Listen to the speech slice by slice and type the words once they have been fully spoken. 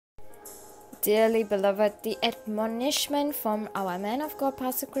Dearly beloved, the admonishment from our man of God,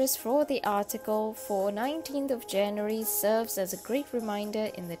 Pastor Chris, for the article for 19th of January serves as a great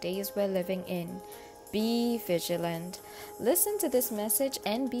reminder in the days we're living in. Be vigilant. Listen to this message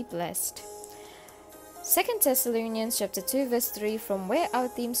and be blessed. 2 Thessalonians chapter 2 verse 3, from where our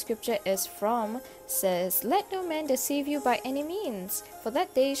theme scripture is from, says, "Let no man deceive you by any means, for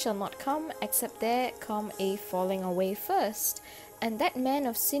that day shall not come except there come a falling away first, and that man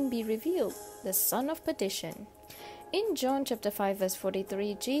of sin be revealed, the son of perdition." In John chapter 5 verse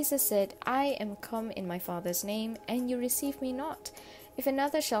 43, Jesus said, "I am come in my Father's name, and you receive me not. If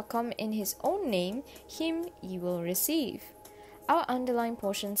another shall come in his own name, him ye will receive." Our underlined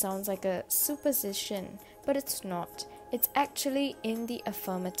portion sounds like a supposition, but it's not. It's actually in the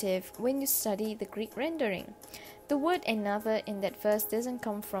affirmative when you study the Greek rendering. The word another in that verse doesn't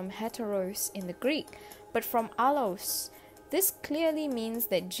come from heteros in the Greek, but from allos. This clearly means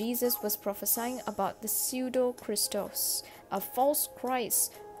that Jesus was prophesying about the pseudo-Christos, a false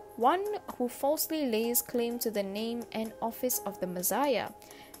Christ, one who falsely lays claim to the name and office of the Messiah.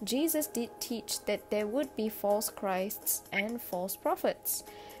 Jesus did teach that there would be false Christs and false prophets.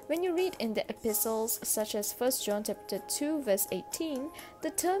 When you read in the epistles such as 1 John chapter 2 verse 18, the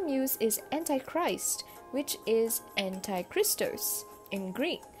term used is antichrist, which is antichristos in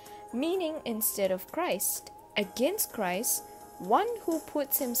Greek, meaning instead of Christ, against Christ, one who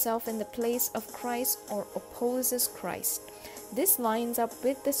puts himself in the place of Christ or opposes Christ. This lines up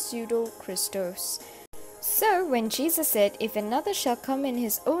with the pseudo-Christos. So, when Jesus said, "If another shall come in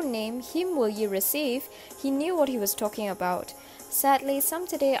his own name, him will ye receive," he knew what he was talking about. Sadly, some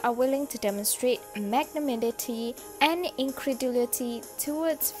today are willing to demonstrate magnanimity and incredulity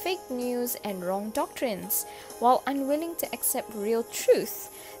towards fake news and wrong doctrines, while unwilling to accept real truth.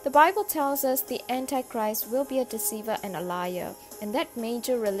 The Bible tells us the Antichrist will be a deceiver and a liar, and that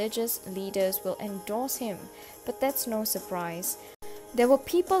major religious leaders will endorse him. But that's no surprise. There were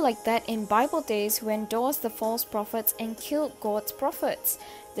people like that in Bible days who endorsed the false prophets and killed God's prophets.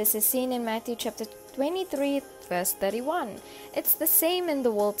 This is seen in Matthew chapter 23 verse 31. It's the same in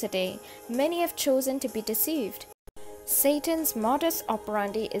the world today. Many have chosen to be deceived. Satan's modus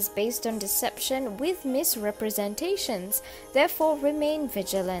operandi is based on deception with misrepresentations. Therefore, remain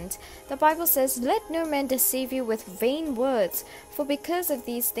vigilant. The Bible says, "Let no man deceive you with vain words, for because of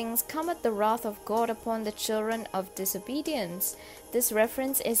these things cometh the wrath of God upon the children of disobedience." This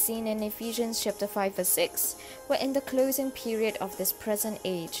reference is seen in Ephesians chapter 5 verse 6, where in the closing period of this present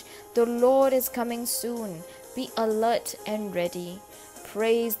age, "The Lord is coming soon. Be alert and ready."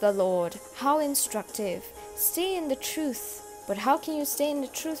 Praise the Lord. How instructive. Stay in the truth. But how can you stay in the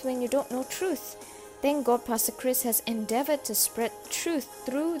truth when you don't know truth? Thank God Pastor Chris has endeavored to spread truth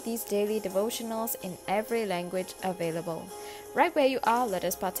through these daily devotionals in every language available. Right where you are, let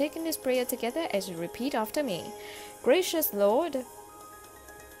us partake in this prayer together as you repeat after me. Gracious Lord,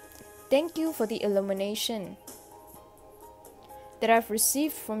 thank you for the illumination that I've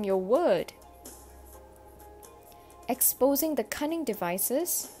received from your word, exposing the cunning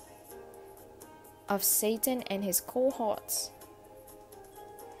devices of Satan and his cohorts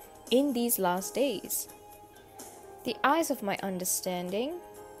in these last days. The eyes of my understanding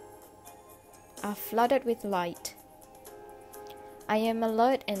are flooded with light. I am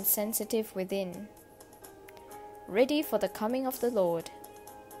alert and sensitive within, ready for the coming of the Lord.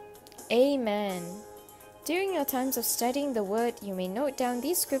 Amen. During your times of studying the Word, you may note down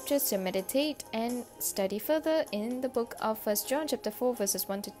these scriptures to meditate and study further in the book of 1 John chapter 4 verses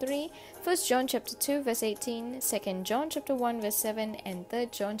 1 to 3, 1 John chapter 2 verse 18, 2 John chapter 1 verse 7, and 3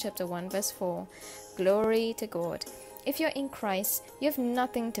 John chapter 1 verse 4. Glory to God. If you're in Christ, you have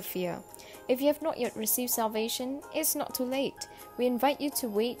nothing to fear. If you have not yet received salvation, it's not too late. We invite you to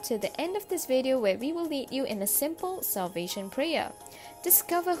wait till the end of this video where we will lead you in a simple salvation prayer.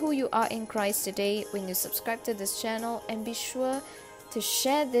 Discover who you are in Christ today when you subscribe to this channel, and be sure to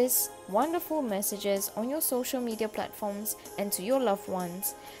share these wonderful messages on your social media platforms and to your loved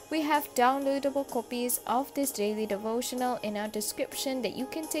ones. We have downloadable copies of this daily devotional in our description that you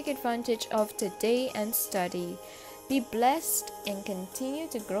can take advantage of today and study. Be blessed and continue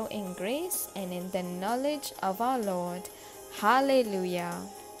to grow in grace and in the knowledge of our Lord. Hallelujah.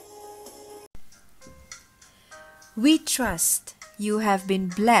 We trust you have been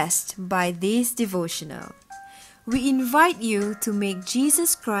blessed by this devotional. We invite you to make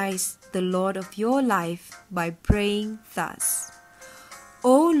Jesus Christ the Lord of your life by praying thus: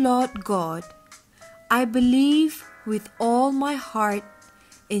 O Lord God, I believe with all my heart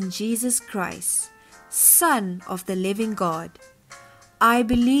in Jesus Christ, Son of the living God. I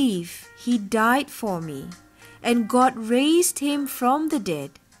believe He died for me, and God raised Him from the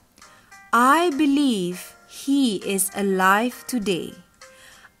dead. I believe He is alive today.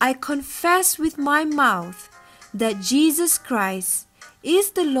 I confess with my mouth that Jesus Christ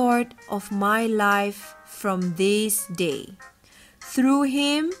is the Lord of my life from this day. Through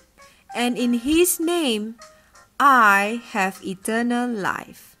Him and in His name, I have eternal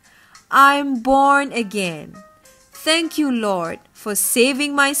life. I'm born again. Thank you, Lord, for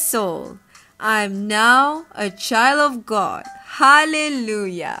saving my soul. I'm now a child of God.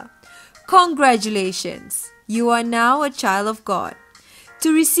 Hallelujah. Congratulations. You are now a child of God.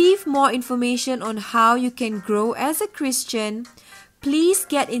 To receive more information on how you can grow as a Christian, please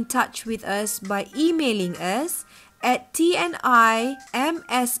get in touch with us by emailing us at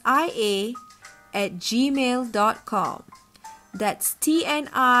tnimsia@gmail.com. That's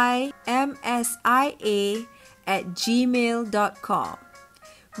tnimsia@gmail.com.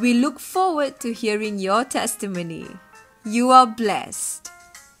 We look forward to hearing your testimony. You are blessed.